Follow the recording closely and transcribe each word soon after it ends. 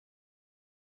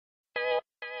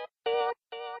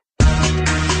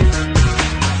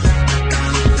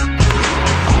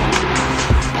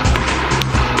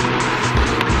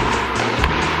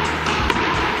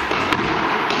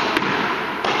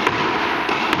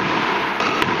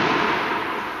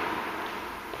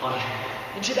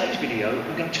In today's video,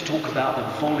 I'm going to talk about the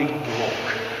volley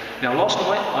block. Now, last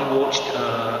night I watched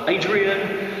Adrian,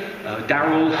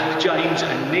 Daryl, James,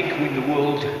 and Nick win the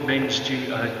World Men's Team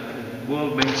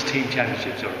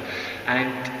Championship. Sorry,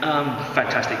 and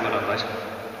fantastic, well done, guys.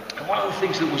 And one of the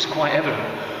things that was quite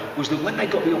evident was that when they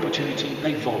got the opportunity,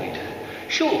 they volleyed.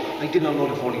 Sure, they did a lot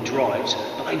of volley drives,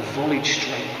 but they volleyed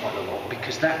straight quite a lot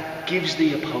because that gives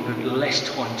the opponent less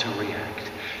time to react.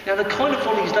 Now, the kind of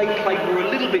volleys they played were a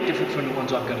little bit different from the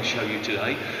ones I'm going to show you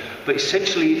today, but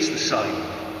essentially it's the same.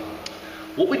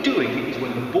 What we're doing is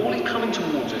when the ball is coming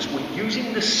towards us, we're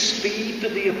using the speed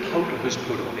that the opponent has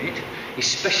put on it,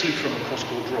 especially from a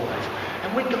cross-court drive,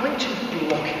 and we're going to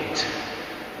block it.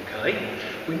 Okay?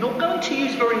 We're not going to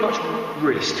use very much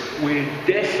wrist. We're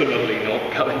definitely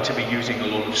not going to be using a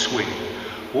lot of swing.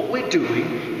 What we're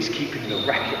doing is keeping the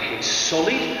racket head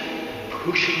solid,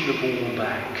 pushing the ball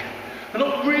back. We're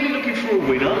not really looking for a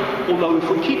winner, although if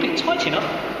we keep it tight enough,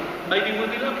 maybe we'll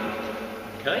be lucky.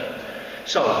 Okay?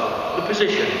 So, the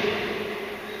position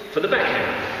for the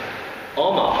backhand,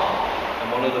 arm up.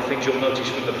 And one of the things you'll notice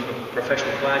with the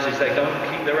professional players is they don't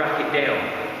keep the racket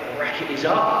down. The racket is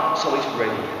up, so it's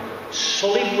ready.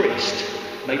 Solid wrist.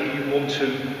 Maybe you want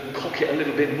to cock it a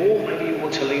little bit more, maybe you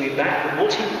want to lean it back, but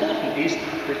what's important is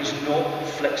that it's not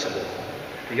flexible.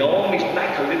 The arm is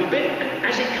back a little bit, and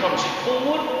as it comes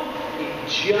forward, it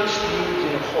just moves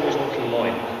in a horizontal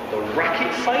line. The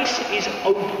racket face is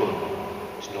open.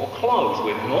 It's not closed.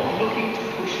 We're not looking to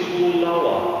push the ball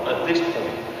lower at this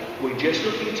point. We're just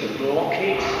looking to block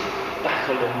it back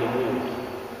along the wall.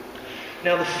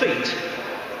 Now the feet.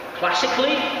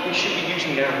 Classically, we should be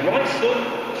using our right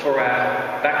foot for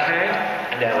our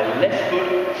backhand and our left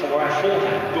foot for our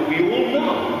forehand. But we all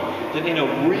know that in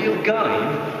a real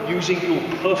game, using your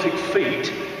perfect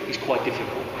feet is quite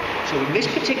difficult. So in this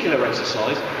particular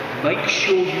exercise, make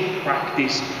sure you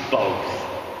practice both.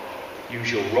 Use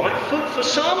your right foot for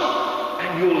some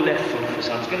and your left foot for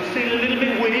some. It's going to feel a little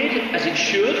bit weird, as it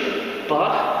should,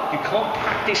 but you can't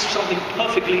practice something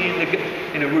perfectly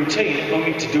in a routine,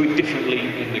 only to do it differently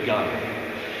in the game.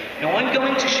 Now I'm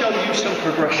going to show you some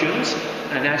progressions,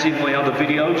 and as in my other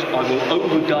videos, I will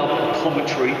overdub a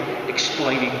commentary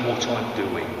explaining what I'm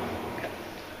doing.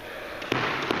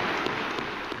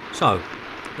 So,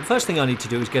 the first thing I need to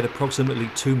do is get approximately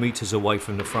 2 meters away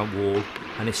from the front wall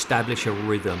and establish a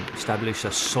rhythm, establish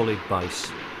a solid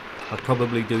base. I'd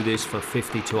probably do this for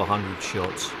 50 to 100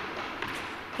 shots.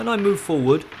 Then I move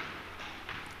forward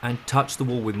and touch the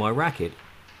wall with my racket.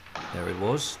 There it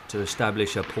was, to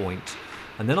establish a point.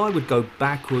 And then I would go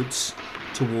backwards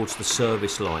towards the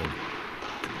service line.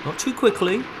 Not too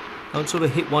quickly, don't sort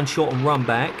of hit one shot and run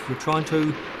back. You're trying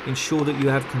to ensure that you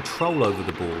have control over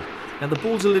the ball. Now the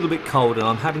ball's a little bit cold and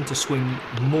I'm having to swing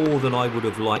more than I would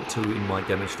have liked to in my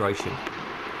demonstration.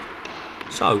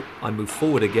 So I move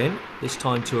forward again, this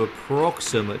time to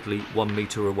approximately 1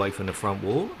 meter away from the front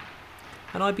wall,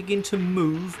 and I begin to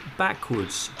move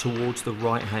backwards towards the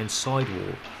right hand side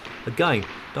wall. Again,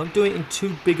 don't do it in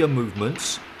too big a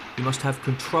movements. You must have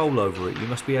control over it. You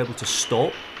must be able to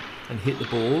stop and hit the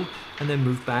ball and then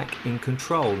move back in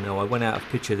control. Now I went out of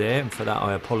picture there, and for that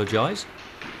I apologise.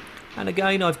 And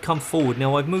again, I've come forward.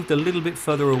 Now I've moved a little bit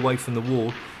further away from the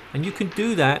wall, and you can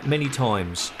do that many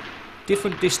times.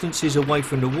 Different distances away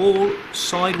from the wall,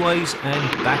 sideways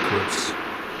and backwards.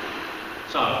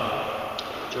 So,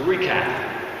 to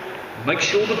recap, make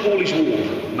sure the ball is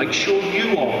warm. Make sure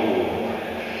you are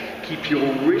warm. Keep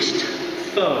your wrist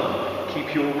firm.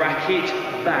 Keep your racket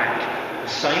back. The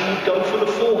same would go for the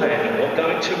forehand. I'm not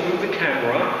going to move the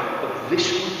camera, but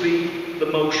this would be the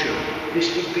motion.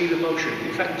 This would be the motion.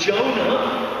 In fact,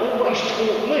 Jonah always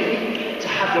taught me to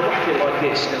have the racket like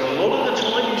this. Now, a lot of the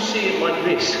time you see it like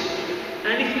this.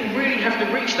 And if you really have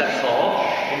to reach that far,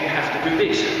 then you have to do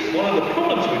this. One of the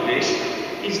problems with this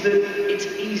is that it's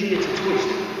easier to twist.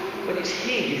 When it's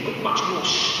here, you've got much more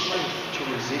strength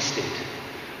to resist it.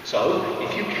 So,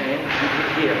 if you can, keep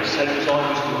it here, same as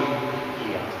I was doing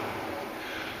here.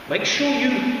 Make sure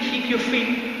you keep your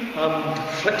feet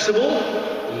flexible,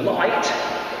 light.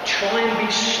 Try and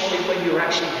be solid when you're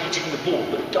actually hitting the ball,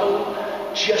 but don't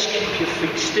just keep your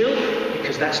feet still,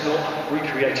 because that's not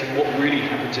recreating what really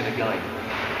happens in a game.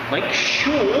 Make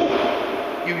sure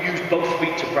you use both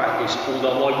feet to practice,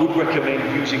 although I would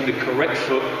recommend using the correct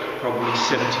foot probably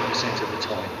 70% of the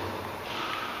time.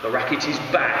 The racket is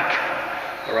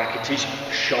back, the racket is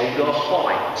shoulder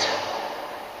height.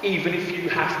 Even if you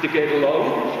have to get low,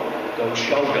 go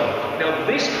shoulder. Now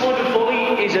this kind of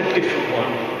volley is a different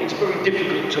one. It's very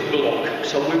difficult to block.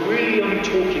 So we're really only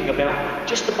talking about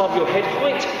just above your head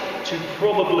height to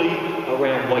probably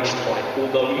around waist height.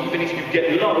 Although even if you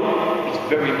get low, it's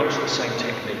very much the same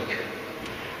technique.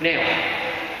 Now,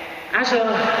 as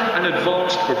an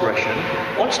advanced progression,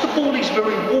 once the ball is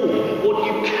very warm, what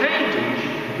you can do is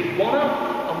you can hit one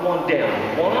up and one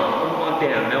down, one up and one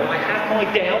down. Now I have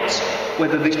my doubts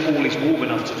whether this ball is warm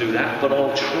enough to do that, but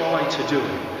I'll try to do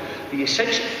it. The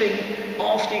essential thing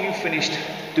after you've finished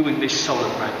doing this solo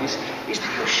practice is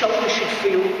that your shoulder should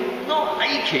feel not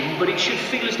aching, but it should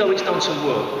feel as though it's done some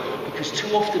work, because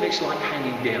too often it's like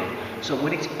hanging down. So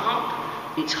when it's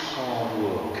up, it's hard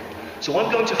work. So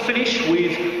I'm going to finish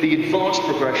with the advanced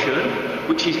progression,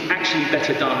 which is actually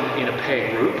better done in a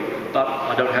pair group, but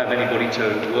I don't have anybody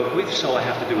to work with, so I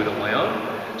have to do it on my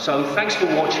own. So thanks for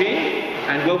watching,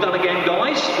 and well done again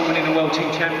guys for winning the World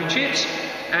Team Championships.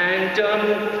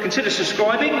 And consider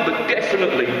subscribing, but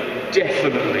definitely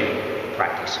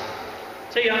practice.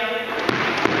 See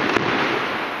ya.